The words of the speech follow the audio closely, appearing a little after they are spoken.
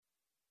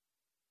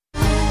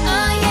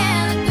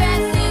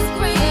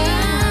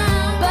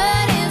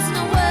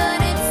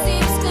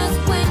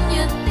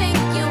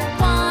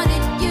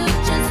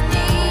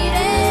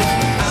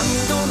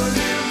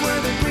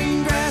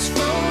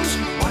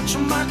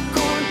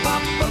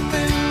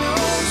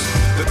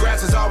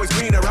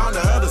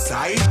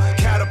type.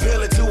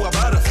 Caterpillar to a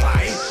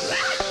butterfly.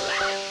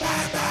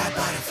 Bye, bye,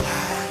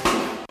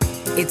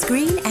 butterfly. It's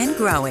Green and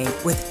Growing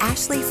with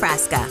Ashley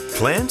Frasca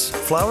Plants,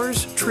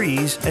 flowers,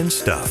 trees, and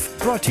stuff.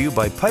 Brought to you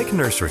by Pike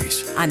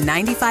Nurseries. on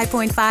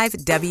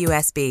 95.5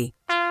 WSB.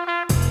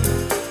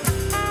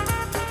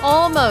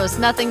 Almost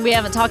nothing we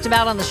haven't talked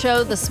about on the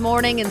show this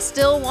morning, and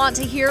still want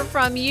to hear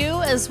from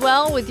you as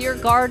well with your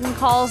garden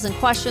calls and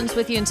questions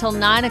with you until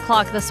 9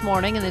 o'clock this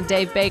morning. And then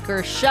Dave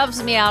Baker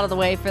shoves me out of the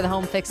way for the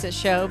Home Fix It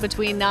show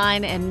between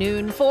 9 and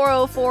noon.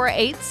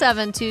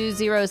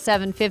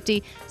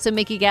 404-872-0750. So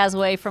Mickey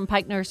Gazaway from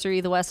Pike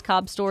Nursery, the West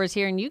Cobb store, is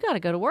here, and you got to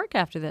go to work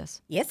after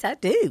this. Yes, I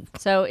do.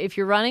 So if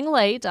you're running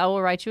late, I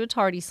will write you a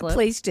tardy slip.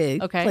 Please do.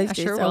 Okay, Please I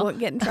do, sure so will. I won't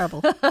get in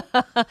trouble.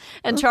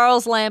 And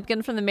Charles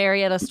Lampkin from the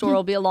Marietta store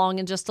will be along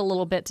in just a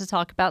little bit to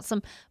talk about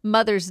some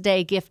Mother's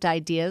Day gift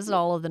ideas at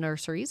all of the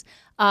nurseries.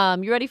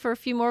 You ready for a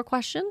few more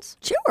questions?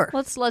 Sure.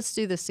 Let's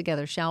do this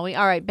together, shall we?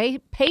 All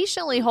right.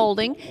 Patiently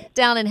holding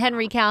down in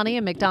Henry County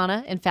in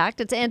McDonough. In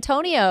fact, it's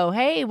Antonio.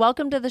 Hey,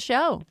 welcome to the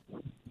show.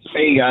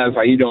 Hey guys,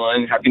 how you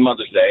doing? Happy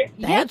Mother's Day.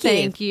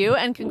 Thank you.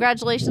 And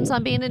congratulations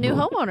on being a new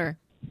homeowner.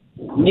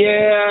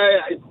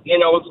 Yeah,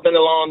 it's been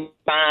a long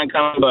time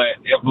coming,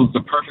 but it was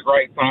the perfect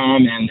right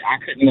time, and I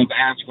couldn't have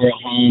asked for a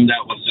home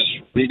that was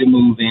just ready to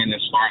move in and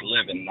start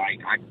living.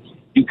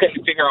 You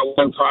couldn't figure out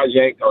one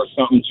project or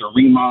something to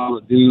remodel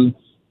or do,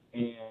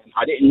 and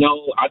I didn't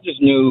know. I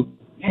just knew,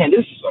 man,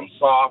 this is some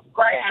soft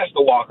grass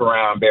to walk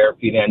around bare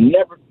feet in.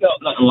 Never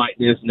felt nothing like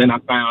this, and then I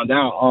found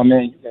out, oh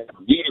man, you got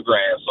Bermuda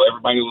grass. So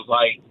everybody was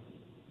like,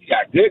 you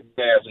got good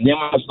grass, and then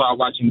when I started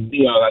watching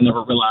videos, I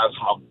never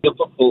realized how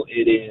difficult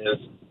it is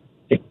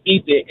to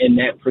keep it in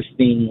that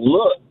pristine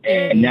look.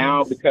 And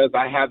now, because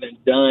I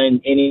haven't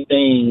done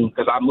anything,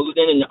 because I moved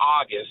in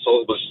August, so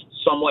it was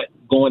somewhat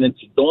going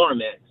into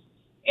dormant.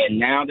 And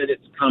now that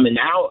it's coming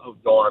out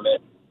of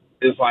dormant,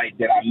 it's like,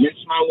 did I miss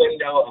my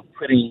window of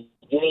putting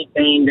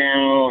anything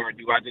down, or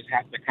do I just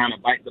have to kind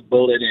of bite the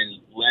bullet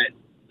and let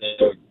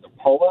the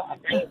POA, I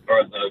think,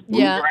 or the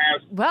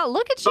bluegrass? Well,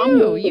 look at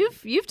you.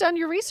 You've done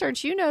your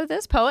research. You know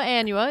this. POA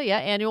annua. Yeah,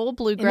 annual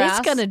bluegrass. And it's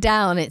going to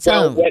die on its So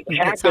own. what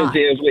happens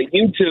is with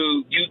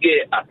YouTube, you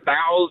get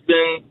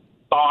 1,000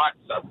 thoughts,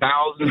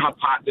 1,000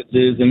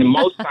 hypotheses, and then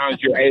most times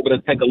you're able to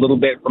take a little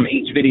bit from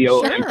each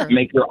video and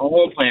make your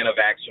own plan of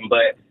action.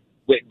 But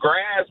with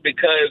grass,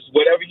 because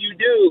whatever you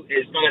do,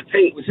 it's going to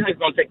take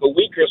a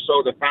week or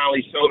so to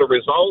finally show the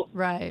result.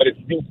 Right. But if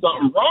you do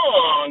something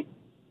wrong,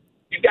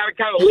 you got to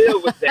kind of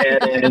live with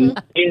that. And,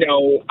 I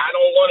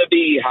don't want to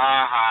be,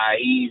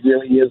 he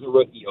really is a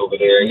rookie over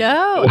there.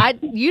 No,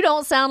 you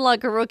don't sound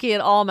like a rookie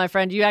at all, my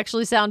friend. You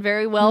actually sound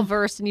very well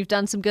versed, and you've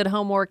done some good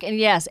homework. And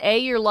yes,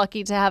 you're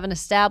lucky to have an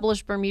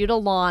established Bermuda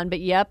lawn, but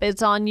yep,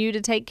 it's on you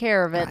to take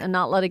care of it and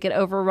not let it get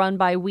overrun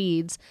by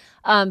weeds.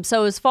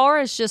 So as far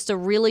as just a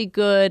really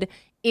good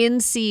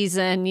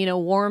in-season,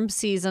 warm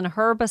season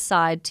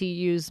herbicide to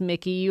use,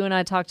 Mickey, you and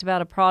I talked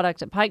about a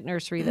product at Pike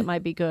Nursery that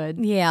might be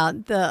good. Yeah,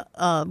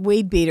 the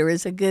weed beater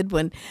is a good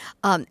one.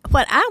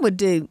 What I would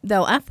do,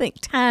 though, I think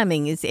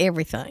timing is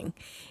everything.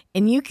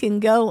 And you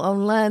can go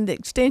online.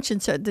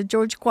 The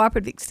Georgia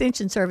Cooperative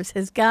Extension Service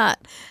has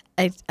got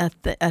a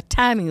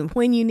timing of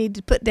when you need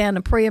to put down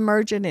a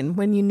pre-emergent and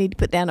when you need to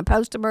put down a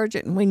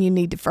post-emergent and when you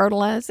need to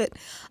fertilize it.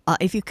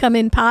 If you come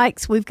in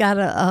Pikes, we've got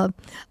a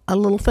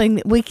little thing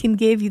that we can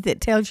give you that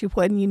tells you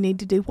when you need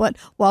to do what.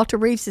 Walter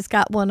Reeves has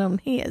got one on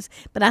his.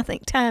 But I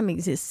think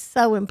timings is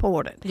so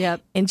important. Yep.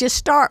 And just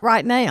start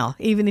right now.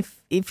 Even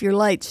if you're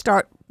late,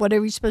 start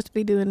whatever you're supposed to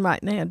be doing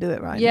right now, do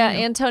it right now. Yeah,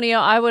 Antonio,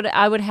 I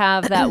would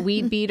have that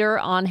weed beater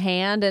on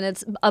hand, and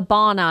it's a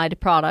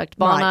Bonide product.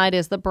 Bonide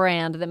is the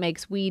brand that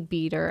makes weed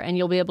beater, and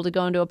you'll be able to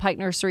go into a Pike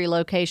Nursery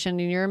location,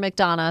 and you're in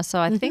McDonough,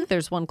 so I think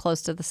there's one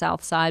close to the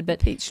south side. But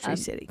Peachtree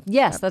City.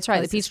 Yes, that's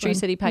right, the Peachtree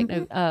City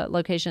Pike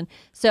location.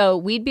 So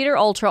Weed Beater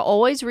Ultra,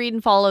 always read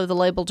and follow the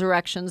label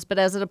directions, but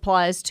as it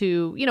applies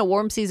to,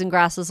 warm season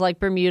grasses like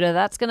Bermuda,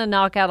 that's going to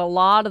knock out a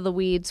lot of the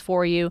weeds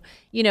for you.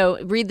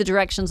 Read the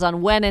directions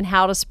on when and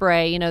how to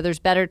spray. There's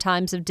better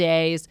times of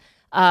days.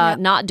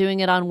 Not doing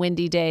it on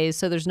windy days,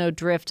 so there's no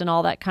drift and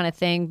all that kind of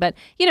thing. But,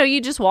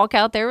 you just walk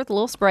out there with a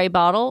little spray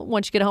bottle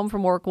once you get home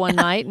from work one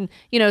night and,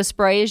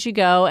 spray as you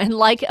go. And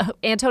like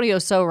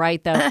Antonio's so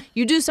right, though.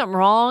 You do something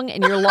wrong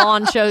and your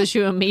lawn shows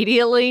you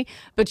immediately,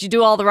 but you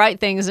do all the right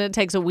things and it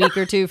takes a week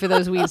or two for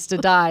those weeds to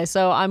die.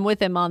 So I'm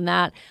with him on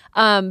that.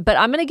 But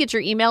I'm going to get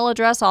your email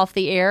address off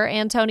the air,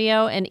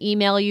 Antonio, and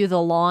email you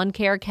the lawn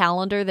care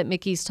calendar that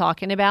Mickey's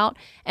talking about.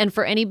 And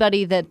for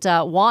anybody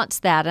that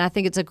wants that, and I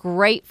think it's a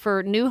great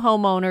for new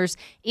homeowners,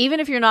 even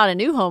if you're not a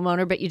new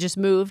homeowner, but you just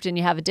moved and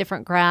you have a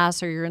different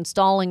grass or you're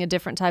installing a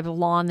different type of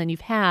lawn than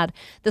you've had,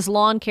 this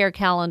lawn care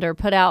calendar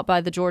put out by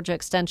the Georgia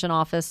Extension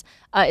Office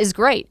is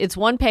great. It's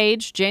one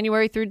page,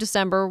 January through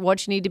December,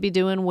 what you need to be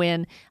doing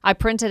when. I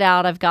print it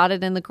out. I've got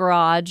it in the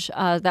garage.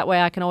 That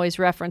way I can always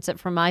reference it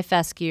from my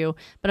fescue.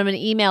 But I'm going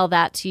to email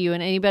that to you,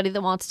 and anybody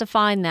that wants to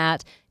find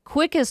that,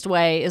 quickest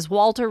way is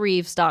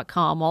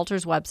walterreeves.com,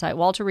 Walter's website,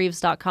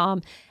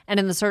 walterreeves.com. And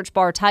in the search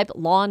bar, type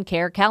lawn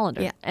care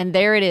calendar. Yeah. And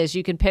there it is.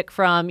 You can pick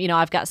from,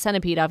 I've got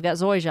Centipede, I've got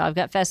Zoysia, I've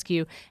got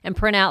Fescue, and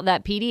print out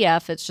that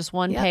PDF. It's just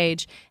one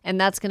page,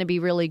 and that's going to be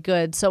really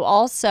good. So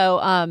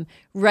also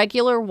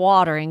regular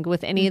watering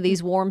with any of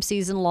these warm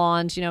season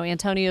lawns.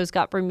 Antonio's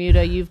got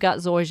Bermuda, you've got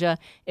Zoysia.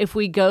 If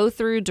we go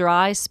through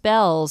dry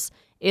spells,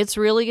 it's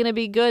really going to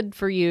be good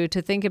for you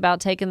to think about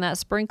taking that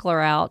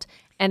sprinkler out,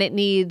 and it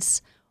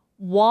needs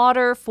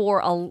water for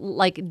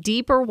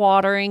deeper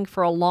watering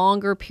for a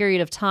longer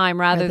period of time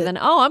rather than,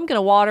 I'm going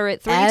to water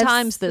it 3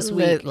 times this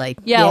week. Absolutely.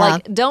 Yeah,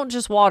 don't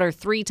just water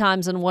 3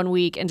 times in 1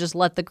 week and just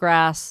let the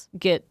grass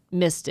get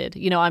misted.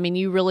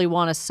 You really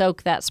want to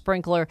soak that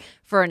sprinkler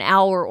for an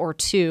hour or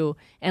 2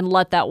 and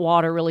let that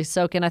water really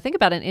soak in. I think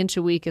about an inch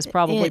a week is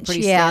probably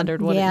pretty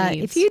standard what it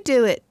needs. If you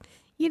do it,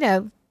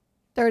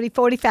 30,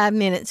 45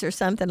 minutes or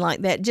something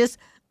like that, just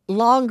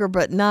longer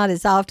but not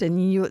as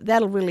often,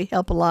 that'll really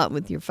help a lot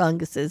with your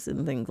funguses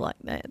and things like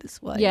that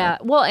as well. Yeah,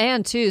 well,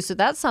 and too, so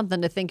that's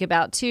something to think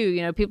about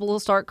too. People will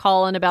start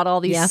calling about all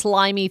these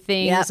slimy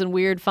things and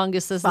weird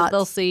funguses that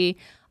they'll see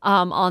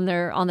on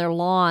their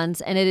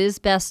lawns, and it is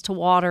best to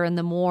water in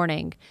the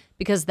morning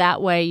because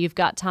that way you've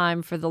got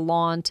time for the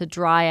lawn to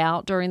dry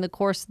out during the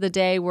course of the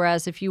day,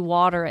 whereas if you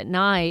water at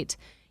night,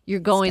 you're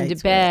going to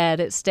bed,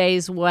 it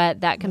stays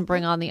wet. That can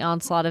bring on the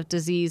onslaught of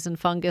disease and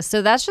fungus.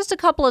 So that's just a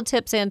couple of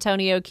tips,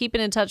 Antonio.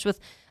 Keeping in touch with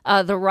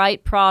the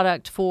right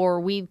product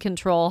for weed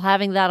control,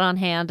 having that on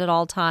hand at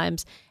all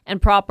times, and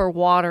proper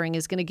watering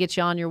is going to get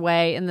you on your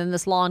way. And then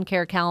this lawn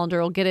care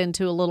calendar will get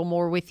into a little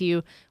more with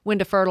you, when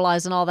to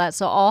fertilize and all that.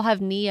 So I'll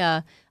have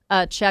Nia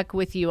check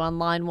with you on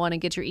line 1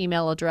 and get your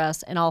email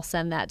address, and I'll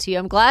send that to you.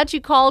 I'm glad you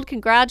called.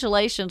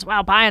 Congratulations.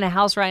 Wow, buying a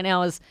house right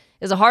now is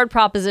a hard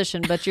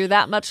proposition, but you're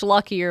that much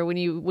luckier when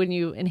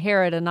you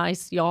inherit a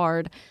nice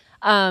yard.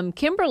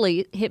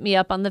 Kimberly hit me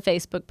up on the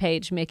Facebook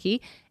page,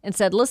 Mickey, and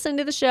said, listening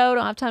to the show,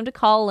 don't have time to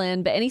call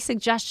in, but any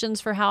suggestions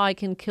for how I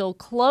can kill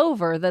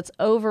clover that's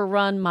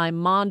overrun my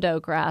mondo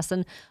grass?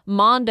 And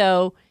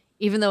mondo,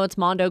 even though it's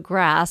mondo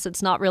grass,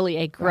 it's not really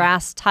a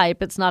grass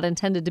type. It's not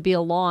intended to be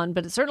a lawn,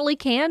 but it certainly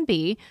can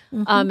be.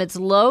 It's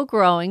low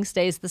growing,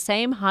 stays the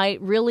same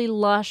height, really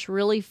lush,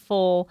 really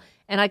full.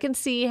 And I can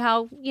see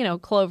how,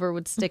 clover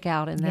would stick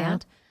out in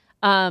that.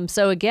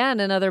 So again,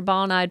 another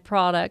Bonide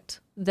product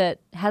that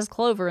has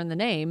clover in the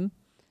name,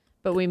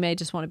 but we may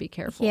just want to be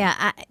careful.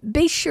 Yeah,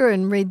 be sure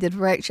and read the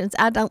directions.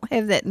 I don't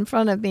have that in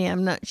front of me.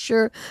 I'm not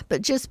sure,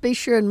 but just be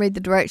sure and read the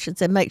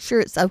directions and make sure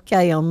it's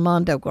okay on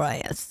mondo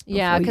grass.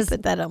 Yeah, because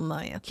put that on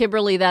there.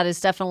 Kimberly, that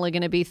is definitely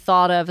going to be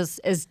thought of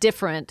as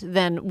different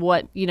than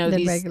what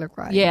these regular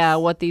grass. Yeah,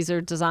 what these are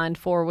designed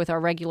for with our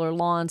regular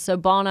lawns. So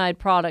Bonide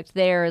product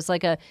there is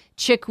like a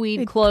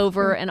chickweed,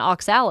 clover, and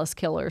oxalis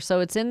killer.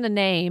 So it's in the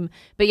name,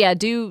 but yeah,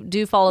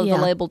 do follow the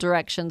label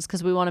directions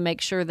because we want to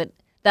make sure that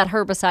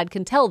herbicide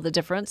can tell the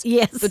difference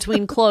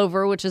between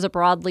clover, which is a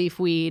broadleaf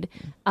weed,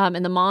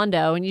 and the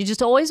mondo. And you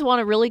just always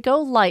want to really go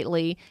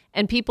lightly,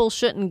 and people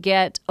shouldn't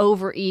get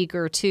over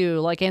eager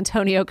too, like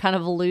Antonio kind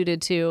of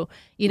alluded to.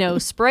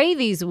 Spray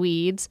these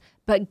weeds,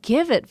 but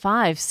give it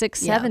 5, 6,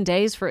 7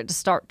 days for it to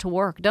start to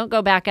work. Don't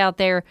go back out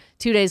there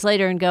 2 days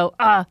later and go,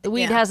 the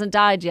weed hasn't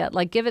died yet.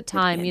 Like, give it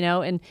time,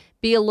 and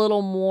be a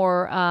little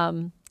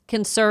more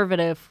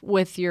conservative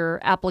with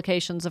your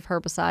applications of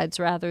herbicides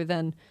rather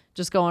than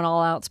just going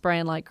all out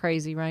spraying like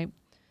crazy, right?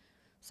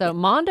 So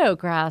mondo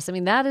grass,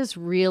 that is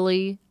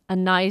really a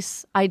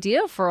nice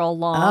idea for a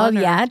lawn.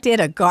 Oh, yeah. I did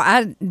a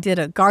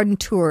garden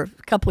tour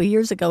a couple of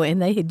years ago,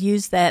 and they had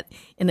used that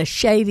in a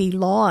shady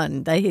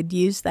lawn. They had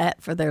used that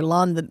for their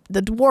lawn,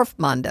 the dwarf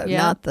mondo,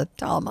 not the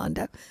tall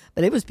mondo.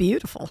 But it was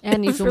beautiful.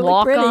 And you can really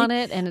walk pretty. on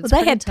it, and it's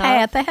they pretty had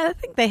tough. I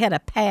think they had a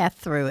path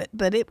through it,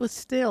 but it was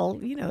still,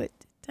 it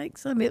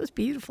takes some. It was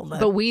beautiful, though.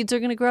 But weeds are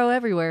going to grow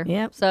everywhere.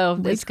 Yep. So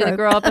it's going to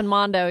grow up in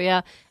mondo,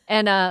 yeah.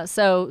 And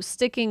so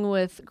sticking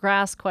with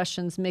grass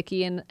questions,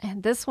 Mickey, and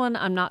this one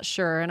I'm not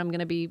sure, and I'm going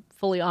to be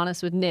fully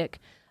honest with Nick.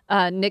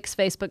 Nick's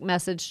Facebook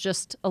message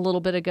just a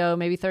little bit ago,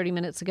 maybe 30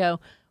 minutes ago.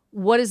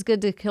 What is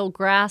good to kill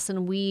grass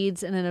and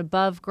weeds in an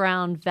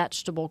above-ground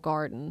vegetable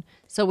garden?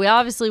 So we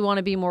obviously want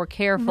to be more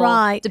careful.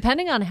 Right.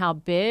 Depending on how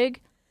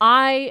big,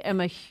 I am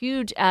a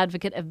huge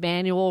advocate of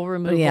manual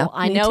removal. Yeah,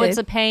 I me know too. it's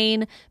a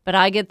pain, but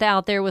I get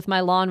out there with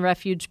my lawn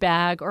refuge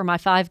bag or my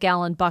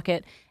 5-gallon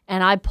bucket,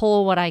 and I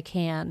pull what I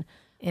can.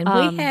 And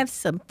we have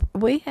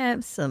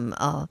some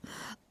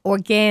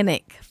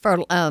organic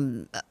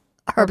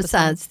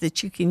herbicides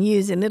that you can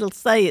use, and it'll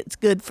say it's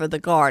good for the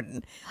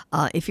garden.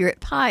 If you're at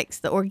Pike's,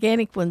 the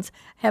organic ones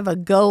have a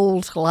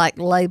gold-like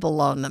label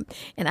on them.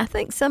 And I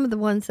think some of the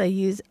ones they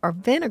use are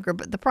vinegar,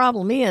 but the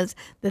problem is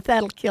that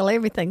that'll kill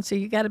everything, so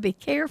you got to be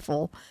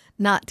careful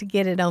not to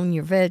get it on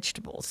your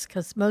vegetables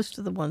because most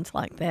of the ones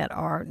like that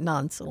are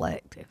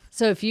non-selective.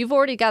 So if you've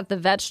already got the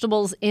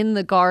vegetables in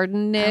the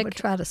garden, Nick, I would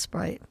try to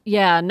spray it.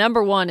 Yeah,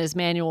 number 1 is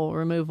manual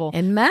removal.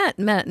 And my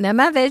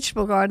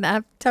vegetable garden,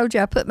 I told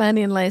you I put mine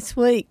in last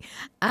week.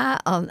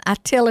 I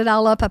till it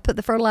all up. I put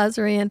the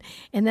fertilizer in,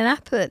 and then I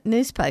put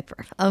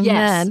newspaper on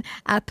mine.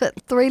 I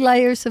put 3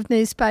 layers of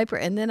newspaper,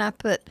 and then I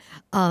put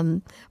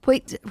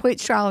wheat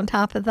straw on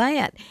top of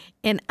that.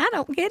 And I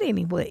don't get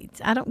any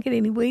weeds. I don't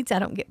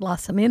get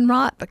blossom end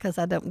rot because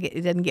it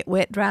doesn't get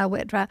wet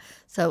dry.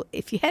 So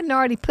if you hadn't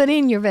already put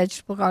in your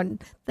vegetable garden,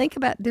 think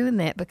about doing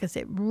that because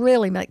it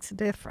really makes a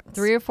difference.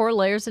 3 or 4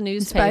 layers of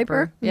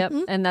newspaper. Yep,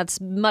 and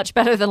that's much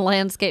better than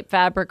landscape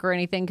fabric or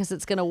anything because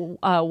it's going to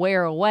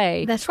wear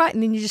away. That's right,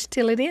 and then you just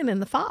till it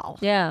in the fall.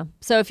 Yeah.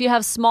 So if you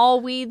have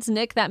small weeds,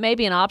 Nick, that may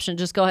be an option.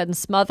 Just go ahead and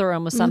smother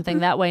them with something.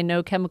 That way,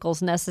 no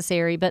chemicals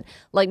necessary. But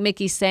like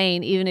Mickey's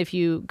saying, even if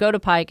you go to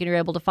Pike and you're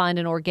able to find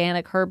an organic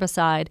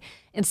herbicide,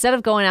 instead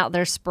of going out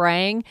there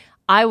spraying,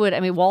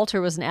 Walter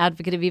was an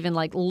advocate of even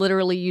like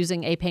literally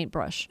using a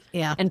paintbrush.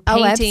 Yeah. And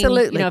painting,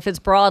 absolutely. If it's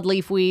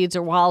broadleaf weeds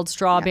or wild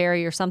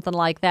strawberry or something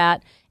like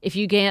that, if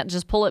you can't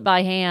just pull it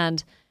by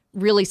hand,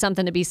 really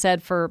something to be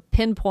said for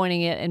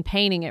pinpointing it and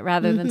painting it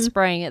rather than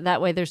spraying it.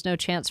 That way there's no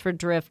chance for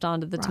drift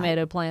onto the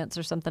tomato plants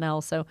or something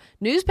else. So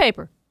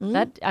newspaper.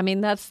 That's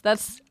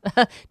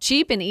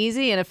cheap and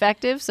easy and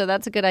effective. So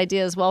that's a good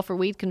idea as well for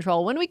weed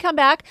control. When we come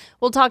back,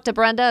 we'll talk to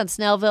Brenda in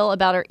Snellville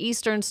about her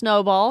Eastern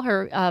Snowball,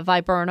 her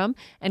viburnum,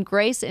 and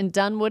Grace in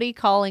Dunwoody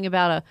calling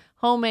about a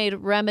homemade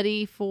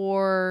remedy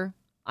for,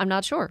 I'm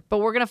not sure, but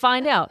we're going to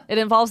find out. It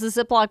involves a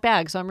Ziploc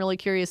bag, so I'm really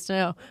curious to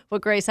know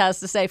what Grace has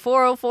to say.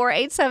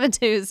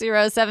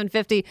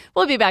 404-872-0750.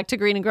 We'll be back to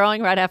Green and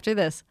Growing right after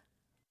this.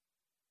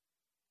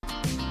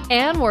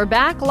 And we're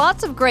back.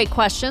 Lots of great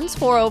questions.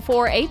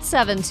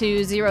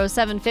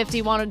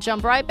 404-872-0750. Want to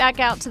jump right back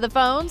out to the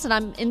phones. And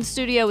I'm in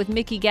studio with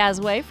Mickey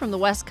Gasway from the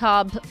West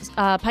Cobb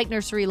Pike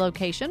Nursery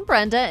location.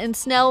 Brenda in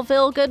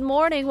Snellville, good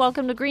morning.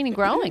 Welcome to Green and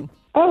Growing.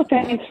 Oh,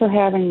 thanks for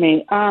having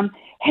me.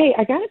 Hey,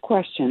 I got a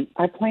question.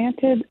 I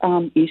planted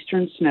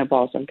Eastern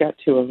Snowballs. I've got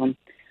 2 of them.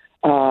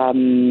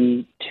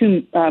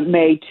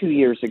 May 2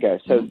 years ago.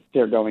 So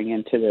they're going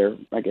into their,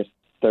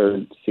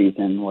 3rd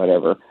season,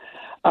 whatever.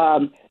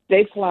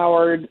 They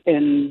flowered,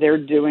 and they're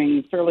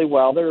doing fairly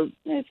well.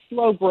 It's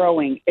slow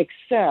growing,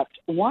 except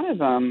one of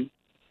them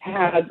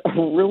had a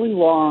really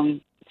long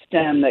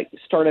stem that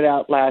started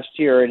out last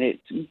year, and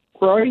it's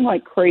growing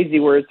like crazy,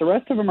 whereas the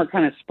rest of them are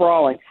kind of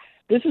sprawling.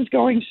 This is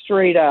going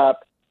straight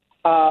up.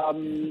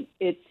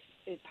 It's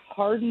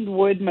hardened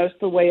wood most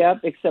of the way up,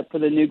 except for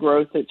the new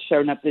growth that's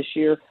shown up this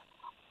year.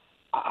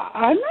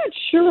 I'm not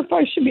sure if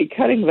I should be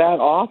cutting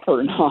that off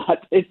or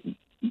not.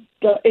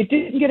 It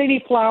didn't get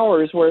any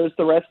flowers, whereas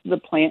the rest of the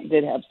plant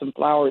did have some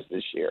flowers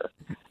this year.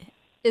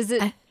 Is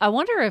it? I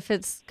wonder if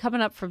it's coming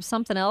up from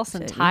something else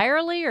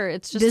entirely, or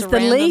it's just. Does the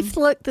leaf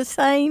look the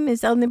same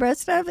as on the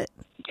rest of it?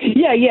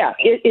 Yeah.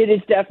 It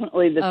is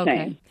definitely the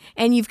same.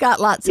 And you've got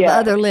lots of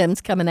other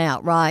limbs coming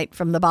out, right,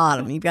 from the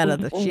bottom. You've got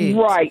other shoots.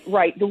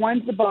 Right. The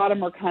ones at the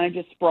bottom are kind of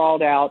just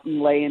sprawled out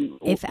and laying.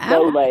 If I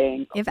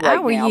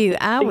were you,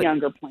 the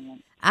younger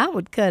plant. I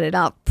would cut it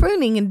off.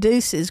 Pruning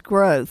induces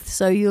growth,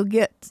 so you'll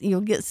get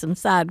some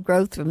side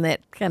growth from that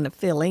kind of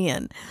fill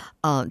in.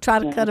 Try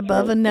to cut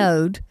above a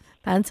node.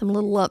 Find some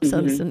little lumps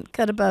and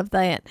cut above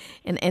that.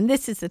 And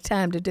this is the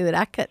time to do it.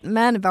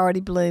 Mine have already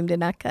bloomed,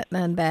 and I cut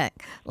mine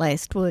back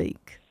last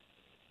week.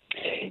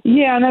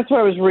 Yeah, and that's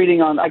what I was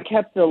reading on. I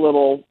kept the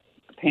little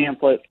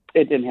pamphlet.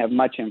 It didn't have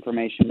much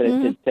information, but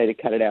it did say to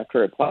cut it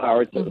after it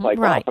flowers. So it was like,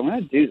 right. I'm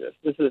going to do this.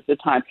 This is the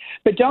time.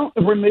 But don't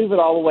remove it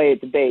all the way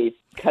at the base.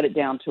 Cut it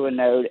down to a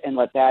node and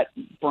let that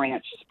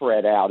branch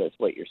spread out is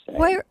what you're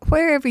saying.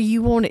 Wherever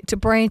you want it to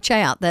branch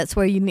out, that's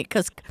where you need,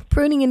 because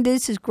pruning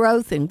induces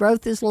growth, and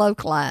growth is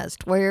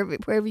localized. Wherever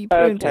you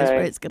prune, that's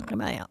where it's going to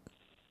come out.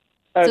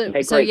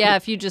 Okay, so yeah,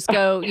 if you just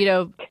go,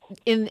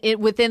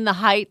 within the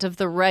height of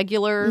the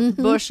regular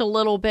bush a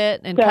little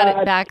bit and cut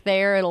it back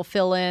there, it'll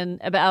fill in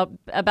about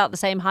the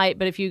same height.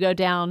 But if you go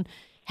down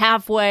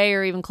halfway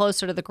or even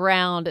closer to the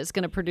ground, it's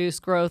going to produce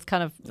growth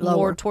kind of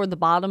more toward the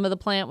bottom of the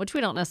plant, which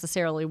we don't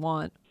necessarily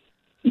want.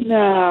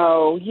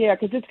 No,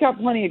 because it's got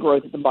plenty of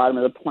growth at the bottom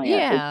of the plant.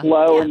 Yeah. It's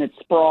low and it's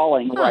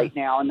sprawling right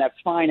now, and that's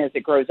fine as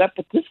it grows up.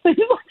 But this thing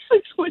is like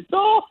 6 foot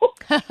tall,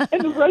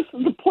 and the rest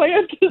of the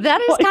plant is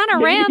that is kind of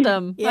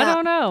random. Yeah. I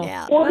don't know.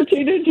 Yeah.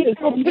 14 inches.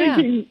 I'm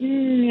thinking,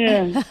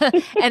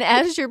 And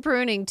as you're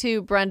pruning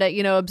too, Brenda,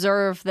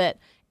 observe that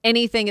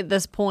anything at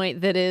this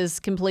point that is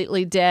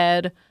completely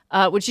dead,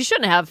 which you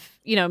shouldn't have,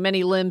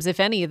 many limbs,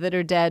 if any, that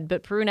are dead,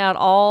 but prune out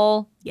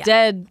all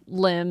dead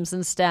limbs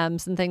and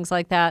stems and things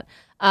like that.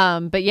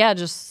 But yeah,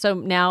 just so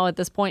now at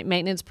this point,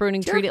 maintenance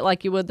pruning, treat it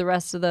like you would the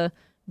rest of the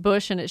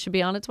bush, and it should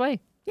be on its way.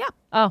 Yeah.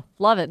 Oh,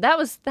 love it. That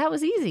was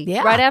easy.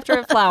 Yeah. Right after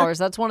it flowers.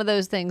 That's one of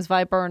those things,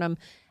 viburnum,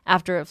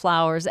 after it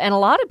flowers. And a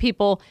lot of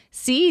people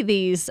see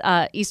these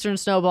Eastern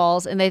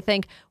Snowballs and they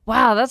think,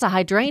 wow, that's a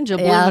hydrangea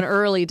blooming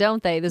early,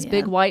 don't they? This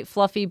big white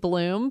fluffy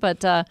bloom.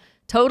 But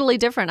totally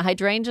different.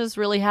 Hydrangeas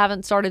really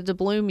haven't started to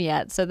bloom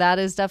yet, so that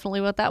is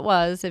definitely what that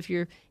was. If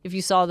you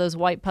saw those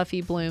white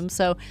puffy blooms.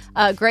 So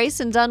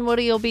Grace and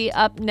Dunwoody will be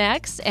up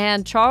next,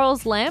 and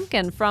Charles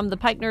Lampkin from the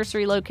Pike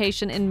Nursery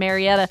location in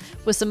Marietta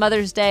with some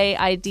Mother's Day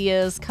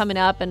ideas coming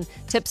up and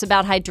tips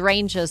about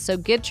hydrangeas. So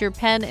get your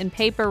pen and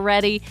paper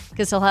ready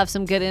because he'll have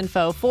some good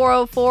info.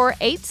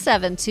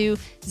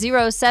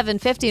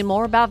 404-872-0750 and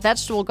more about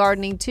vegetable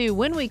gardening too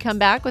when we come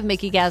back with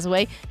Mickey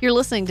Gazaway. You're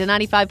listening to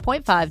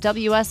 95.5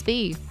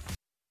 WSB.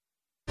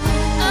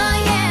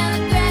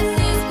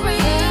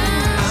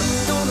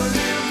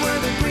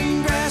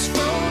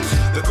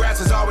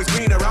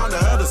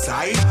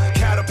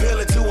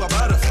 Caterpillar to a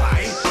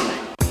butterfly.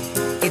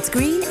 It's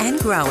Green and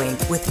Growing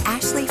with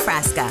Ashley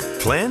Frasca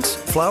Plants,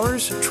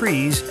 flowers,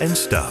 trees, and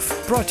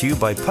stuff. Brought to you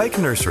by Pike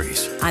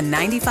Nurseries. on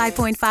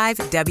 95.5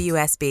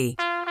 WSB.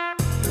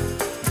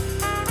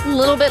 A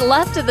little bit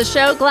left of the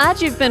show.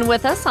 Glad you've been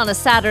with us on a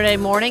Saturday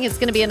morning. It's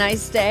going to be a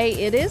nice day.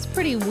 It is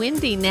pretty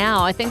windy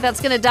now. I think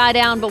that's going to die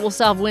down, but we'll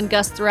still have wind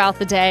gusts throughout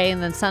the day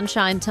and then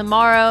sunshine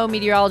tomorrow.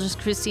 Meteorologist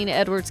Christina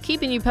Edwards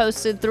keeping you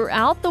posted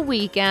throughout the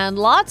weekend.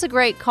 Lots of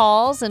great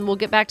calls, and we'll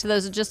get back to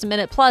those in just a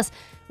minute. Plus,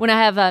 when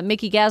I have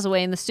Mickey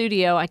Gazaway in the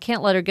studio, I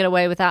can't let her get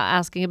away without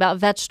asking about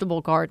vegetable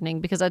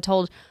gardening because I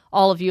told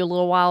all of you a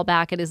little while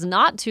back it is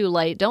not too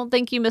late. Don't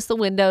think you miss the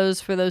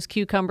windows for those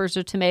cucumbers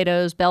or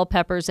tomatoes, bell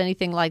peppers,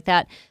 anything like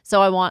that.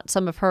 So I want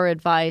some of her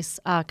advice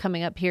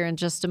coming up here in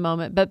just a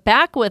moment. But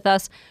back with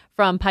us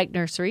from Pike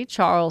Nursery,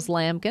 Charles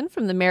Lampkin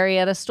from the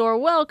Marietta store.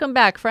 Welcome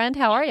back, friend.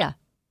 How are you?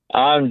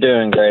 I'm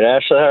doing great.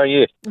 Ashley, how are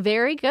you?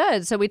 Very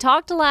good. So we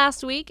talked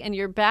last week, and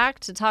you're back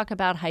to talk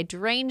about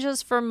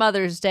hydrangeas for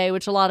Mother's Day,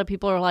 which a lot of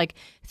people are like,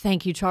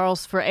 thank you,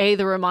 Charles, for A,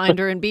 the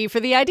reminder, and B, for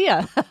the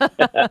idea.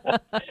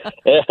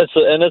 Yeah, it's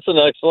an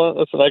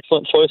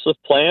excellent choice of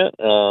plant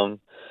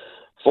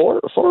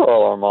for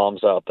all our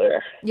moms out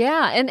there.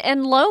 Yeah,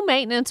 and low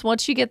maintenance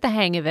once you get the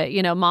hang of it.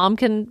 You know, mom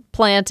can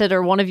plant it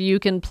or one of you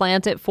can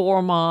plant it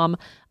for mom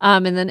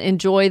and then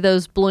enjoy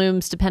those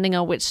blooms depending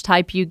on which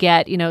type you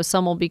get. You know,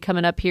 some will be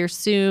coming up here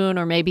soon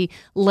or maybe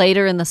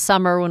later in the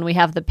summer when we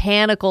have the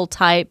panicle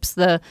types,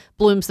 the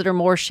blooms that are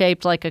more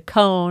shaped like a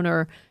cone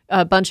or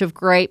a bunch of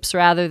grapes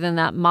rather than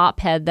that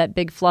mop head, that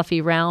big fluffy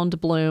round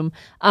bloom.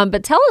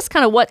 But tell us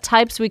kind of what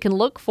types we can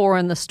look for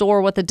in the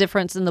store, what the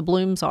difference in the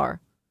blooms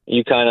are.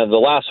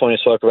 The last one you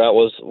spoke about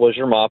was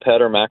your mop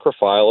head or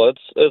macrophylla.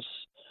 It's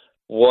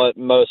what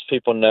most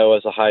people know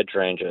as a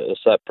hydrangea.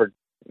 It's that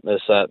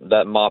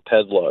mop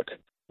head look.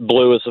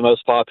 Blue is the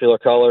most popular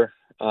color,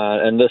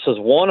 and this is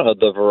one of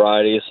the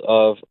varieties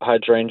of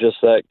hydrangeas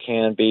that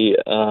can be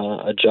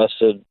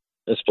adjusted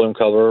its bloom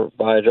color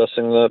by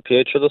adjusting the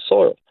pH of the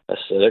soil.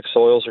 Acidic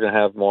soils are going to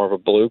have more of a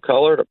blue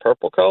color to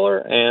purple color,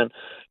 and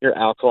your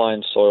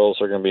alkaline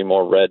soils are going to be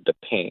more red to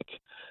pink.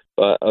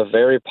 But a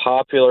very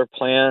popular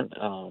plant,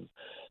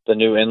 the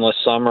new Endless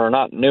Summer,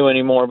 not new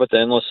anymore, but the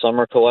Endless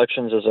Summer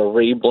collections is a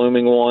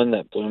re-blooming one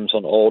that blooms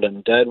on old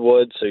and dead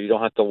wood, so you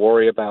don't have to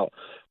worry about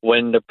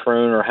when to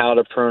prune or how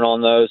to prune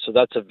on those. So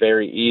that's a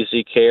very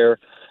easy care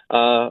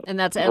and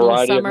that's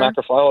Endless variety Summer. of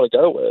macrophylla to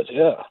go with,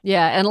 yeah.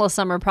 Yeah, Endless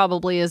Summer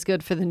probably is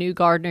good for the new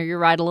gardener. You're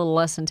right, a little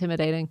less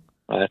intimidating.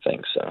 I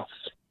think so.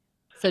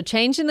 So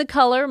changing the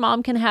color,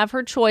 mom can have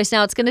her choice.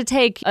 Now, it's going to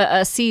take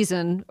a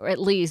season, or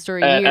at least, or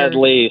a year. At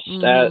least.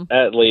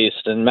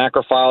 And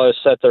macrophyllas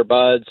set their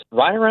buds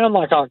right around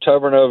like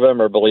October,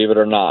 November, believe it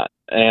or not.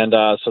 And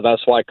so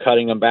that's why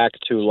cutting them back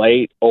too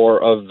late or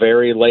a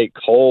very late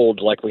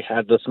cold like we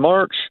had this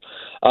March,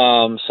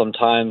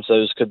 sometimes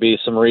those could be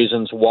some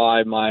reasons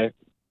why my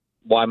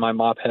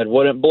mop head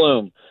wouldn't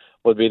bloom.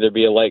 Would either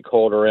be a late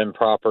cold or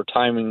improper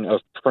timing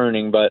of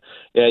pruning. But,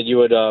 yeah, you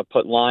would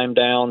put lime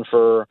down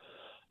for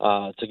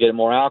to get it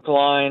more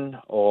alkaline,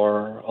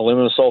 or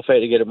aluminum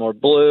sulfate to get it more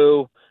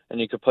blue,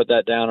 and you could put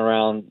that down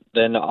around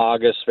the end of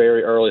August,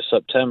 very early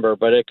September,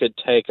 but it could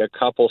take a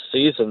couple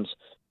seasons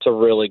to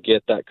really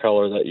get that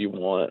color that you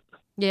want.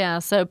 Yeah,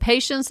 so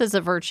patience is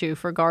a virtue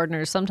for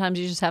gardeners. Sometimes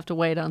you just have to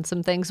wait on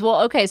some things.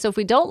 Well, okay, so if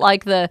we don't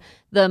like the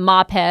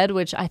mop head,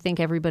 which I think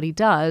everybody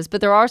does,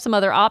 but there are some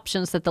other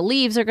options that the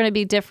leaves are going to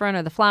be different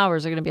or the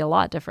flowers are going to be a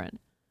lot different.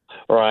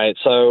 Right.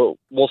 So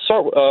we'll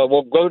start.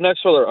 We'll go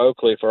next with our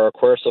oak leaf or our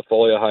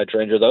quercifolia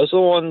hydrangea. Those are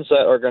the ones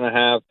that are going to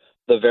have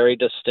the very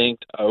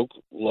distinct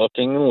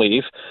oak-looking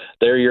leaf.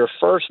 They're your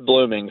first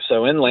blooming.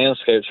 So in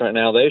landscapes right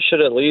now, they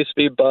should at least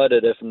be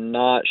budded, if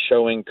not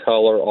showing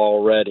color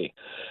already.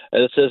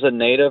 This is a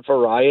native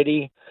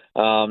variety.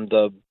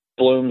 The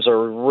blooms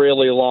are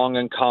really long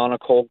and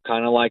conical,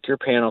 kind of like your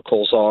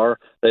panicles are.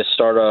 They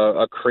start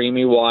a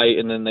creamy white,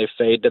 and then they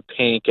fade to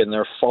pink, and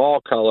their fall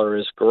color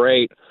is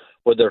great,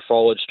 with their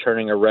foliage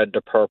turning a red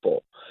to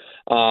purple.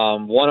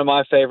 One of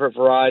my favorite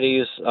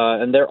varieties,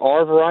 and there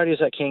are varieties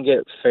that can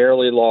get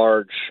fairly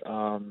large,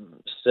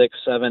 6,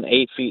 7,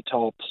 8 feet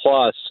tall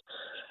plus,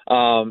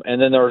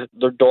 And then they're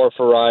dwarf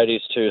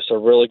varieties too, so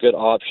really good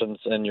options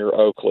in your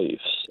oak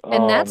leaves.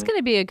 And that's going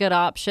to be a good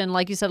option.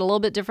 Like you said, a little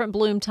bit different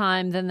bloom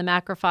time than the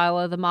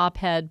macrophylla, the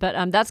mophead,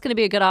 but that's going to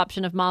be a good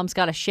option if mom's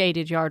got a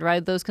shaded yard,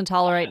 right? Those can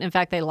tolerate, and in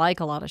fact, they like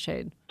a lot of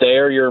shade.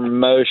 They're your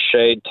most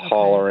shade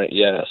tolerant,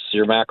 yes.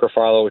 Your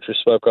macrophylla, which we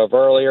spoke of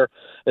earlier,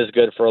 is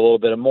good for a little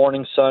bit of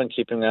morning sun,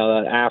 keeping out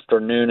of that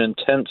afternoon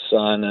intense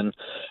sun, and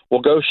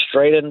we'll go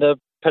straight into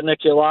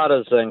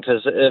paniculatas then,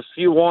 because if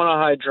you want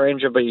a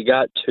hydrangea but you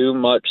got too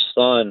much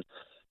sun,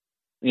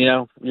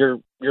 your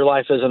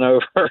life isn't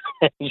over.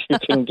 You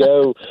can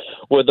go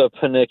with a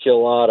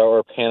paniculata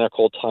or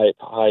panicle type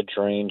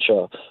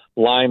hydrangea.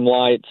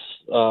 Limelights,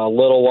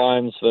 little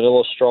limes,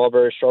 vanilla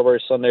strawberry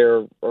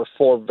sundae are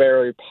 4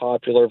 very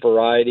popular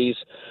varieties.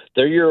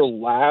 They're your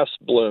last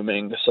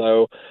blooming.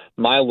 So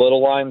my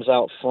little limes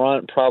out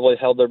front probably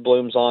held their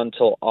blooms on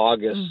until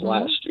August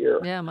last year.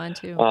 Yeah, mine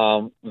too.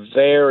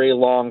 Very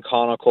long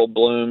conical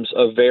blooms,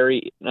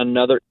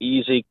 another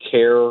easy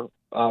care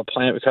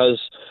plant, because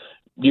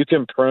you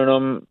can prune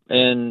them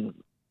in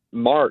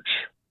March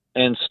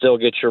and still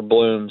get your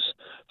blooms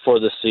for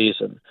the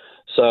season.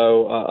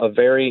 So a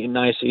very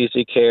nice,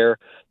 easy care.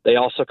 They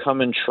also come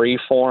in tree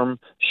form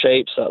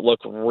shapes that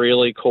look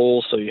really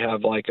cool. So you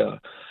have like a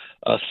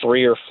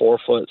 3 or 4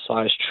 foot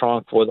size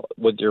trunk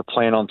with your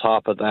plant on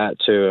top of that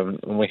too.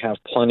 And we have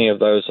plenty of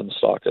those in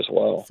stock as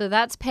well. So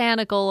that's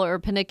panicle or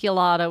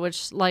paniculata,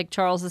 which, like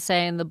Charles is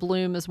saying, the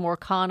bloom is more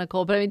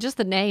conical. But I mean, just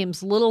the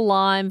names, little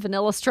lime,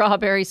 vanilla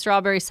strawberry,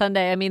 strawberry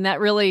sundae. I mean, that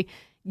really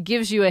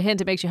gives you a hint.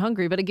 It makes you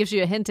hungry, but it gives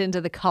you a hint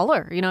into the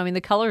color.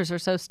 The colors are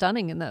so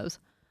stunning in those.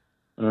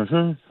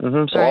 So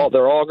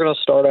they're all going to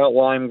start out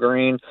lime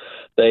green.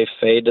 They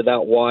fade to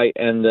that white,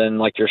 and then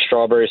like your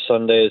strawberry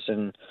sundaes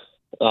and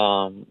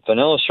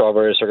vanilla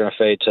strawberries are going to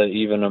fade to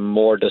even a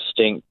more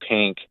distinct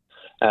pink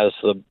as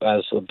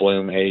the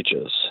bloom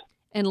ages.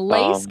 And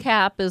lace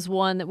cap is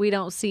one that we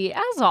don't see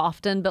as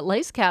often, but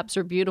lace caps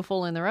are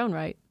beautiful in their own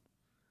right.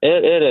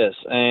 It is,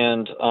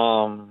 and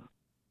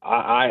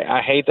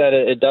I hate that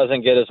it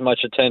doesn't get as much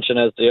attention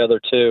as the other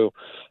two,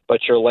 but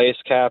your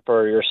lace cap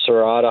or your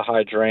serrata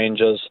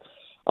hydrangeas.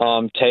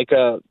 Take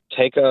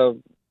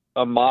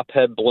a mop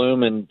head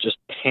bloom and just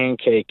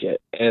pancake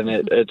it, and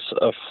it's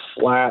a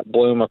flat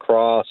bloom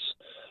across,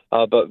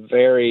 but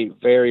very,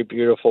 very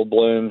beautiful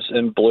blooms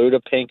in blue to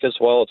pink as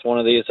well. It's one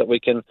of these that we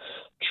can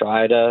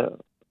try to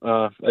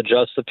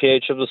adjust the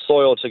pH of the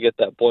soil to get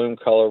that bloom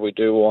color we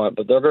do want,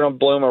 but they're going to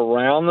bloom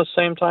around the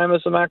same time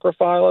as the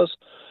macrophyllas,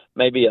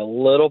 maybe a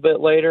little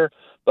bit later,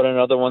 but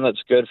another one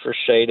that's good for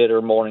shaded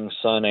or morning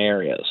sun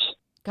areas.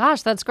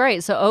 Gosh, that's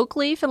great. So oak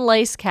leaf and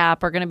lace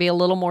cap are going to be a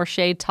little more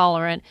shade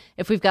tolerant.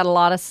 If we've got a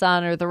lot of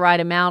sun or the right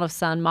amount of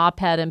sun,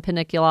 mophead and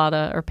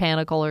paniculata or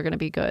panicle are going to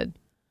be good.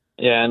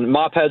 Yeah, and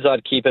mopheads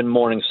I'd keep in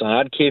morning sun.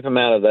 I'd keep them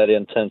out of that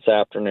intense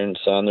afternoon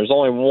sun. There's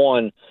only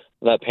one,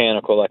 that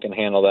panicle, that can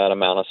handle that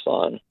amount of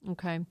sun.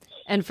 Okay.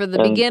 And for the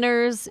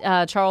beginners,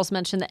 Charles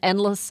mentioned the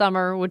endless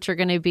summer, which are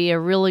going to be a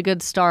really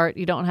good start.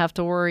 You don't have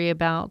to worry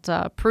about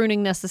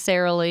pruning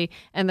necessarily,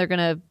 and they're going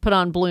to put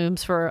on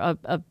blooms for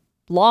a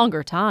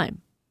longer time.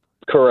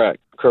 Correct.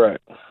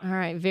 All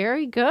right,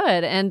 very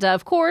good. And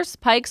of course,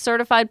 Pike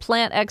certified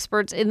plant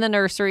experts in the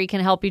nursery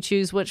can help you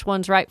choose which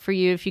one's right for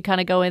you if you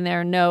kind of go in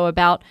there and know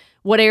about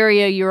what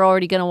area you're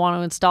already going to want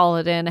to install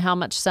it in, how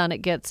much sun it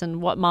gets,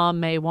 and what mom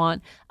may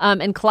want.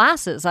 And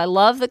classes. I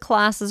love the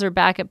classes are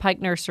back at Pike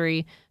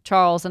Nursery,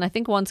 Charles, and I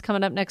think one's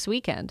coming up next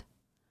weekend.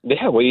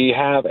 Yeah, we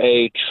have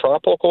a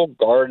tropical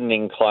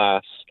gardening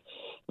class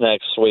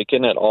next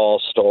weekend at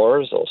all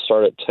stores. It'll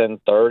start at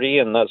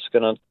 10:30, and that's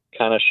going to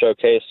kind of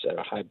showcase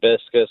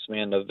hibiscus,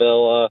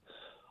 mandevilla,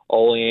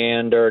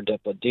 oleander,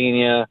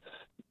 dipladenia,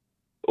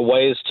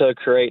 ways to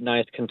create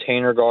nice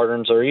container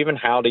gardens, or even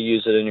how to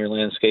use it in your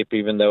landscape,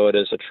 even though it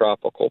is a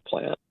tropical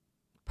plant.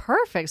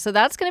 Perfect. So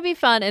that's going to be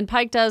fun. And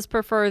Pike does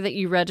prefer that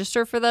you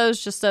register for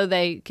those just so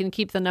they can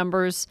keep the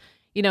numbers,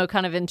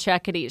 kind of in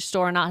check at each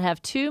store and not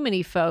have too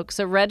many folks.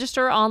 So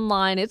register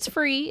online. It's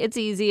free. It's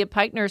easy at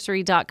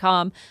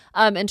pikenursery.com.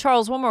 And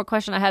Charles, one more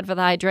question I had for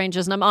the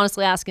hydrangeas, and I'm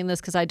honestly asking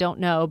this because I don't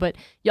know, but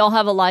y'all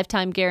have a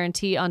lifetime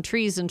guarantee on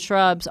trees and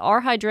shrubs.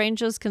 Are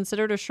hydrangeas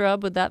considered a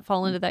shrub? Would that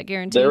fall into that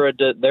guarantee?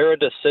 They're a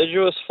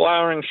deciduous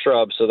flowering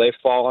shrub, so they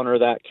fall under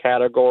that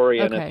category.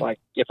 Okay. And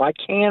if I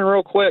can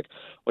real quick,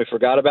 we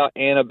forgot about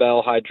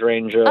Annabelle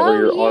hydrangea or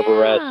your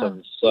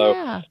arborescens.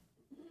 So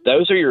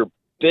those are your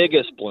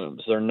biggest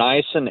blooms. They're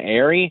nice and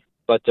airy,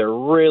 but they're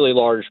really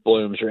large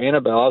blooms. Your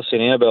Annabelle, I've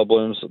seen Annabelle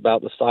blooms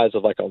about the size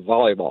of like a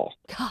volleyball.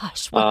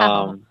 Gosh,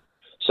 wow.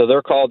 So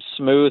they're called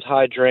smooth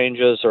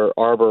hydrangeas or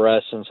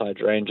arborescens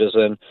hydrangeas.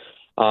 And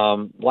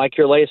like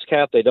your lace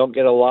cap, they don't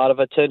get a lot of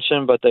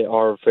attention, but they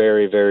are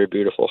very, very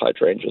beautiful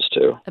hydrangeas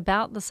too.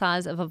 About the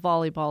size of a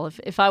volleyball.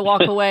 If I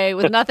walk away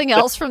with nothing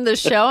else from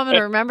this show, I'm going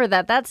to remember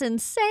that. That's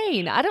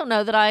insane. I don't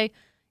know that I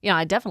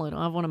definitely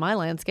don't have one in my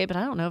landscape, but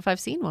I don't know if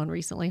I've seen one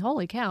recently.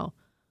 Holy cow.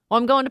 Well,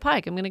 I'm going to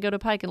Pike. I'm going to go to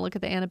Pike and look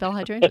at the Annabelle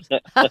hydrangeas.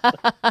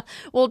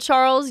 Well,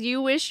 Charles, you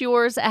wish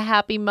yours a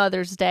happy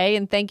Mother's Day,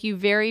 and thank you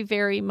very,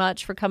 very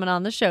much for coming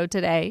on the show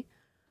today.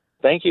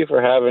 Thank you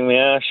for having me,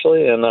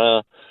 Ashley, and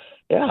I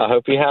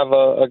hope you have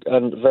a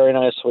very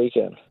nice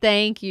weekend.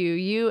 Thank you.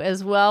 You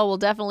as well. We'll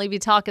definitely be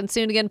talking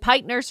soon. Again,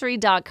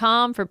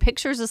 pikenursery.com for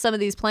pictures of some of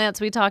these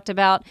plants we talked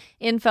about,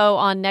 info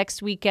on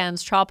next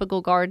weekend's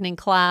tropical gardening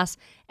class,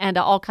 and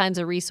all kinds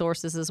of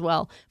resources as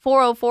well.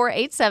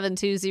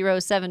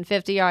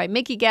 404-872-0750. All right,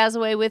 Mickey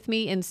Gazaway with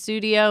me in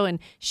studio, and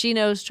she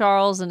knows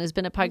Charles and has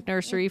been at Pike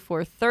Nursery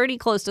for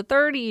close to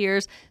 30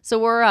 years. So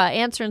we're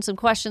answering some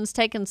questions,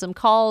 taking some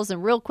calls,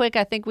 and real quick,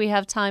 I think we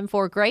have time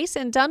for Grace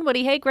in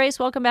Dunwoody. Hey, Grace,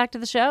 welcome back to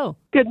the show.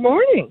 Good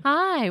morning.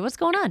 Hi, what's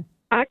going on?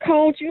 I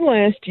called you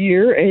last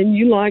year, and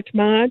you liked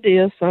my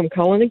idea, so I'm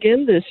calling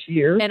again this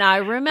year. And I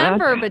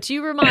remember, but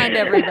you remind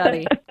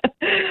everybody.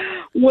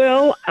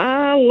 Well,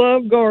 I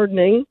love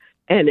gardening,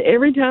 and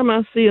every time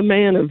I see a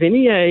man of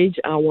any age,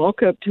 I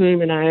walk up to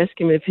him and I ask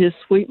him if his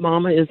sweet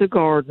mama is a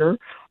gardener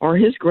or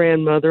his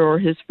grandmother or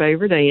his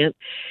favorite aunt,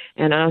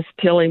 and I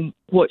tell him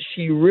what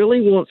she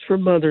really wants for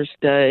Mother's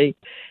Day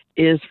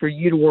is for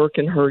you to work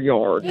in her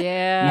yard.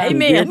 Yeah. You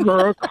can Amen. give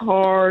her a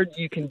card.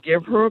 You can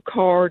give her a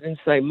card and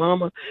say,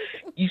 Mama,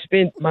 you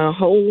spent my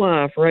whole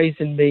life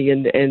raising me,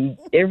 and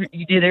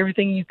you did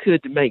everything you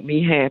could to make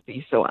me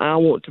happy, so I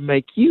want to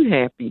make you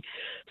happy.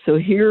 So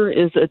here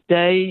is a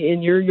day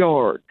in your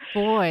yard.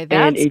 Boy,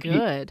 that's if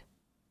good.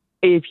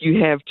 If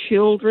you have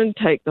children,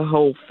 take the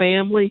whole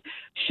family.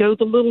 Show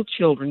the little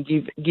children.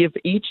 Give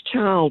each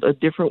child a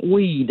different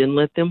weed and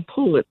let them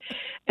pull it.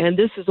 And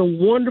this is a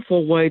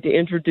wonderful way to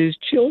introduce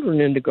children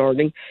into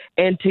gardening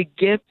and to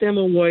get them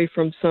away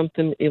from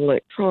something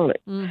electronic.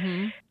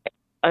 Mm-hmm.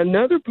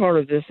 Another part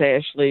of this,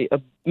 Ashley,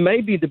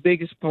 maybe the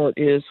biggest part,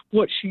 is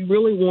what she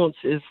really wants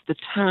is the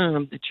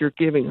time that you're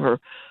giving her.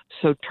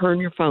 So turn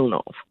your phone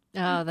off.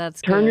 Oh,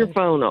 that's Turn good. your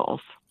phone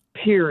off,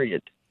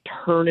 period.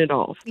 Turn it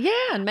off. Yeah,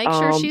 and make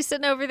sure she's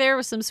sitting over there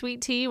with some sweet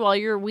tea while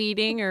you're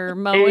weeding or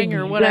mowing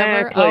or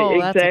whatever. Oh,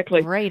 that's exactly.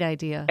 a great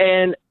idea.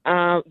 And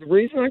the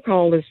reason I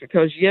called is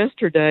because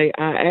yesterday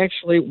I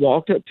actually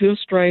walked up to a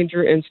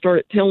stranger and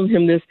started telling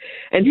him this,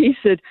 and he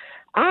said,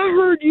 I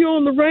heard you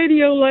on the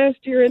radio last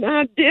year, and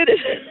I did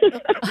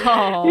it.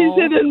 Oh. He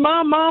said, and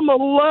my mama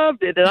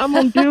loved it, and I'm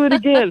going to do it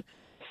again.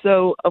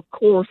 So, of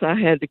course, I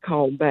had to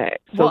call back.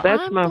 So well,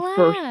 that's I'm my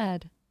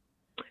glad.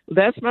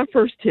 That's my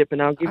first tip,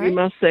 and I'll give you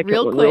my second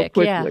real one quick,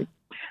 real yeah. quickly.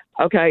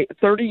 Okay,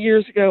 30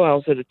 years ago, I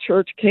was at a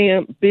church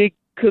camp, big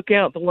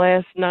cookout the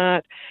last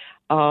night,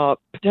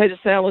 potato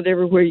salad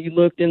everywhere you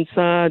looked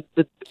inside,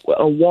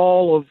 a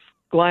wall of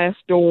glass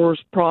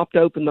doors propped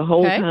open the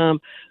whole time.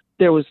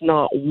 There was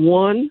not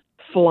one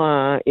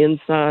fly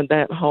inside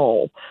that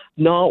hall,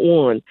 not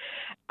one.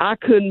 I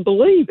couldn't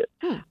believe it.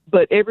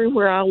 But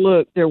everywhere I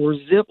looked, there were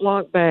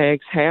Ziploc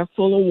bags half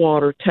full of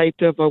water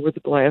taped up over the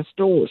glass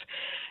doors.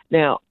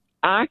 Now,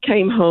 I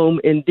came home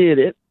and did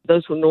it.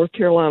 Those were North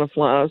Carolina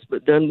flies,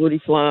 but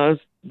Dunwoody flies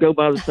go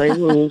by the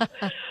same rules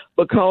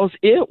because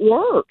it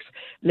works.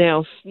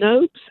 Now,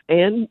 Snopes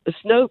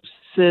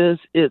says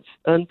it's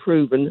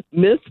unproven.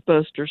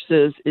 Mythbuster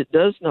says it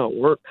does not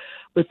work,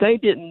 but they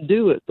didn't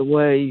do it the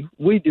way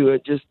we do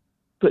it, just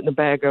putting a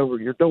bag over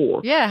your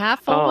door. Yeah,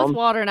 half full with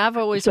water, and I've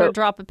always heard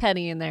drop a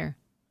penny in there.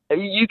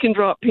 You can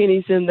drop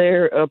pennies in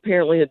there.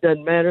 Apparently, it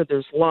doesn't matter.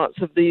 There's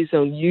lots of these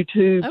on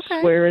YouTube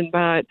swearing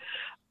by it.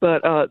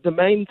 But the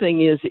main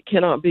thing is it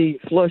cannot be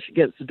flush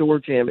against the door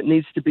jamb. It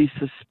needs to be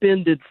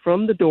suspended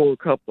from the door a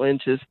couple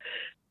inches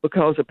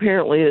because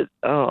apparently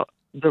the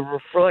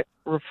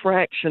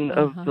refraction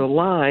of the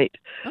light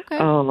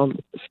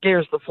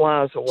scares the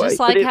flies away. Just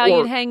like how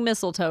you'd hang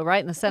mistletoe right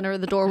in the center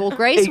of the door. Well,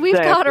 Grace, we've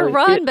got to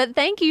run, but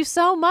thank you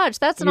so much.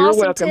 That's an awesome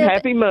welcome. tip.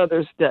 Happy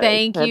Mother's Day.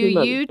 Thank Happy you.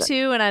 Mother's You Day.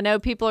 too. And I know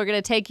people are going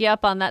to take you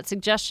up on that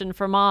suggestion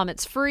for Mom.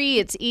 It's free.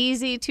 It's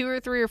easy. 2 or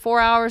 3 or 4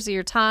 hours of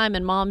your time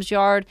in Mom's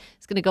yard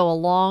is going to go a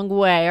long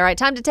way. All right,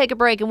 time to take a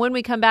break. And when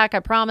we come back, I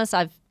promise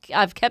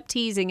I've kept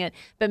teasing it,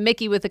 but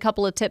Mickey with a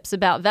couple of tips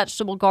about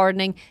vegetable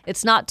gardening.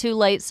 It's not too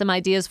late. Some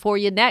ideas for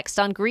you next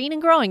on Green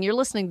and Growing. You're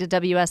listening to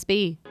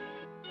WSB.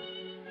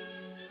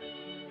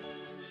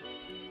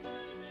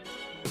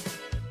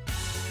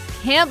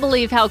 Can't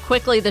believe how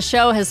quickly the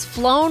show has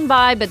flown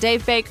by, but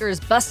Dave Baker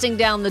is busting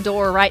down the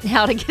door right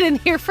now to get in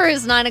here for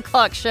his 9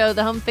 o'clock show,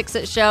 the Home Fix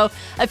It Show.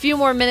 A few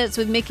more minutes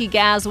with Mickey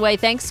Gazaway.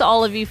 Thanks to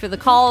all of you for the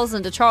calls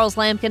and to Charles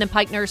Lampkin and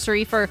Pike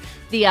Nursery for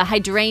the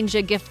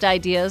hydrangea gift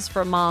ideas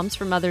for moms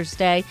for Mother's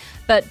Day.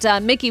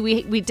 But Mickey,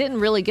 we didn't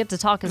really get to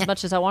talk as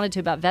much as I wanted to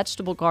about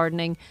vegetable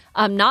gardening.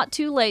 Not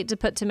too late to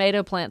put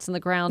tomato plants in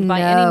the ground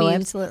by any means.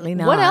 Absolutely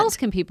not. What else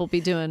can people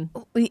be doing?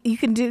 You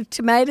can do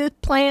tomato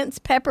plants,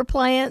 pepper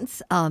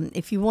plants.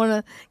 If you want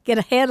to get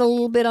ahead a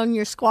little bit on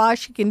your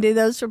squash, you can do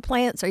those for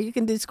plants, or you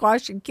can do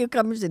squash and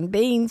cucumbers and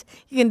beans.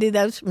 You can do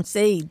those from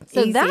seed.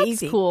 So Easy, that's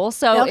easy. cool.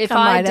 So They'll if come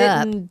I right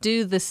up. didn't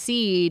do the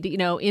seed,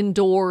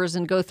 indoors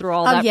and go through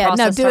all Oh, that yeah,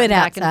 process, no, do it starting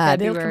back in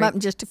outside. It'll February, come up in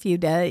just a few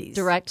days.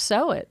 direct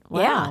sow it.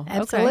 Wow. Yeah,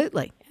 Okay.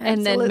 absolutely.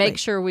 And then Absolutely. make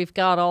sure we've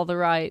got all the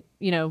right,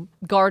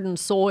 garden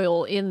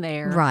soil in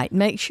there. Right.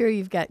 Make sure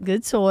you've got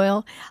good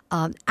soil.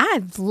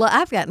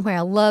 I've gotten where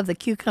I love the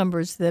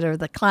cucumbers that are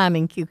the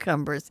climbing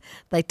cucumbers.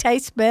 They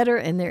taste better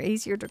and they're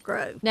easier to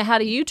grow. Now, how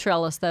do you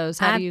trellis those?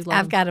 How do you?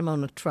 I've got them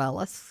on a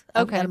trellis.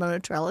 I've Okay. got them on a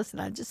trellis,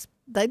 and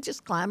they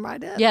just climb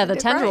right up. Yeah, They the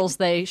do great. tendrils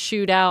they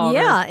shoot out.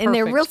 Yeah, are and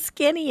they're perfect. real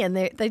skinny, and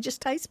they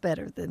just taste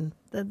better than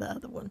the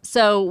other ones.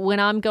 So when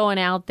I'm going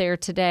out there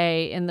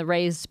today in the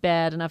raised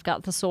bed and I've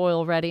got the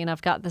soil ready and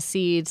I've got the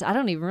seeds, I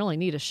don't even really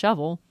need a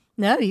shovel.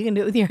 No, you can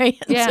do it with your hands.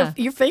 Yeah.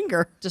 Your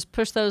finger. Just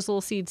push those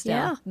little seeds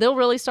down. Yeah. They'll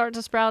really start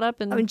to sprout up.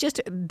 And I mean,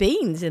 just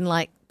beans in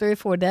like 3 or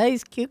 4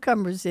 days.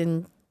 Cucumbers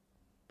in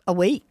a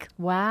week.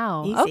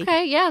 wow. Easy.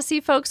 Okay. Yeah. See,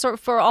 folks,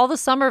 for all the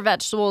summer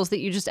vegetables that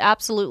you just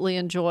absolutely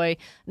enjoy,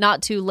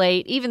 not too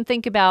late. Even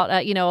think about,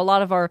 a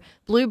lot of our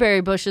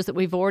blueberry bushes that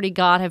we've already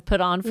got have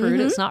put on fruit.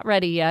 It's not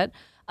ready yet.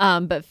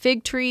 But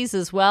fig trees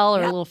as well,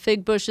 or Yep. little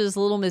fig bushes.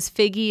 Little Miss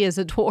Figgy is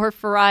a dwarf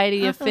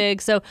variety of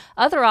fig. So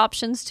other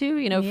options too,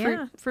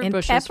 fruit and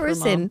bushes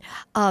peppers for Mom.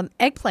 and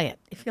eggplant.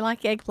 If you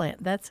like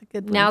eggplant, that's a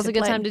good one. Now's to a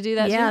good plant. time to do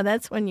that, Yeah, too?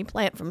 that's when you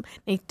plant from.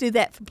 You do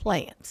that for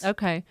plants.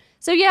 Okay.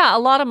 So, yeah, a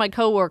lot of my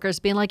coworkers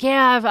being like,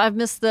 I've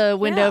missed the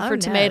window Yeah, for oh,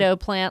 no. tomato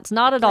plants.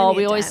 Not at all. Plenty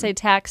We of always time. say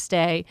tax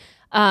day.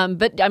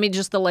 But, I mean,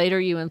 just the later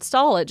you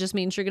install it just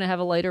means you're going to have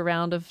a later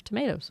round of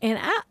tomatoes. And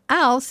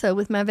I also,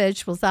 with my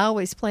vegetables, I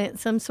always plant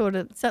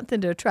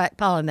something to attract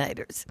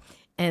pollinators.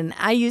 And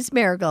I use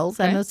marigolds.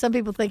 I Okay. know some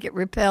people think it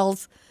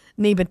repels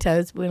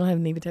nematodes. We don't have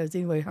nematodes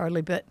anyway,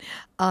 hardly. But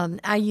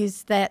I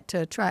use that to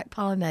attract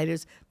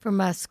pollinators for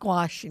my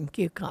squash and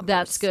cucumbers.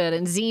 That's good.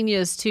 And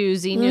zinnias, too.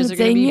 Zinnias are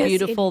going to be zinnias.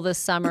 beautiful this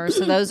summer.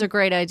 So those are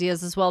great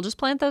ideas as well. Just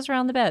plant those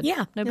around the bed.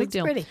 Yeah, No it big looks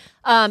deal. pretty.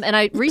 And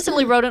I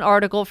recently wrote an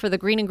article for the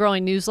Green and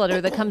Growing newsletter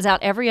that comes out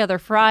every other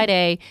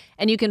Friday.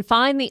 And you can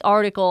find the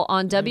article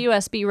on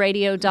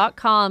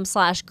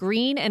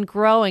WSBradio.com/green and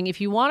growing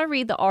if you want to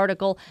read the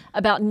article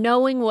about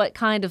knowing what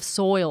kind of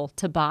soil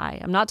to buy.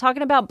 I'm not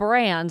talking about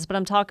brands, but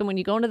I'm talking when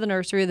you go into the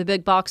nursery or the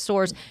big box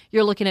stores,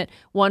 you're looking at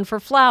one for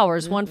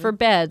flowers, one for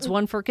beds,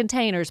 one for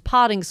containers,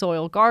 potting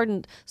soil,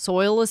 garden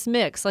soilless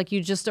mix. Like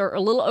you just are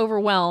a little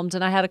overwhelmed.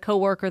 And I had a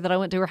coworker that I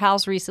went to her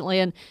house recently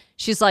and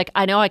she's like,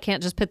 I know I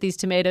can't just put these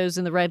tomatoes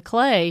in the red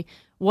clay.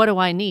 What do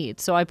I need?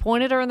 So I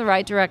pointed her in the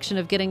right direction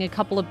of getting a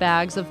couple of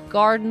bags of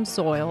garden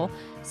soil.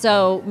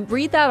 So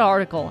read that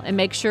article and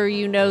make sure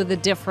you know the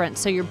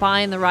difference so you're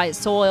buying the right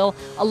soil.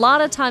 A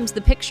lot of times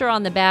the picture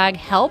on the bag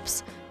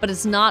helps, but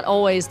it's not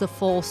always the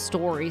full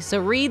story. So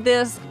read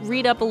this,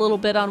 read up a little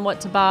bit on what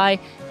to buy,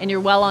 and you're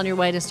well on your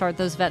way to start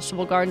those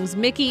vegetable gardens.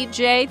 Mickey,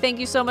 Jay, thank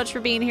you so much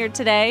for being here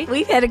today.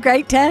 We've had a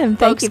great time. Thank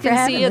Folks you for can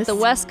having see you us. at the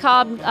West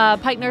Cobb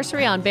Pike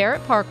Nursery on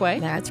Barrett Parkway.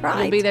 That's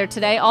right. You'll be there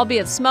today. I'll be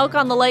at Smoke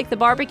on the Lake, the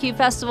barbecue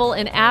festival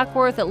in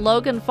Ackworth at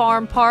Logan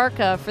Farm Park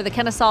for the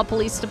Kennesaw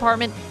Police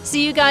Department.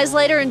 See you guys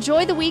later.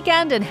 Enjoy the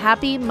weekend and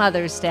happy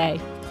Mother's Day.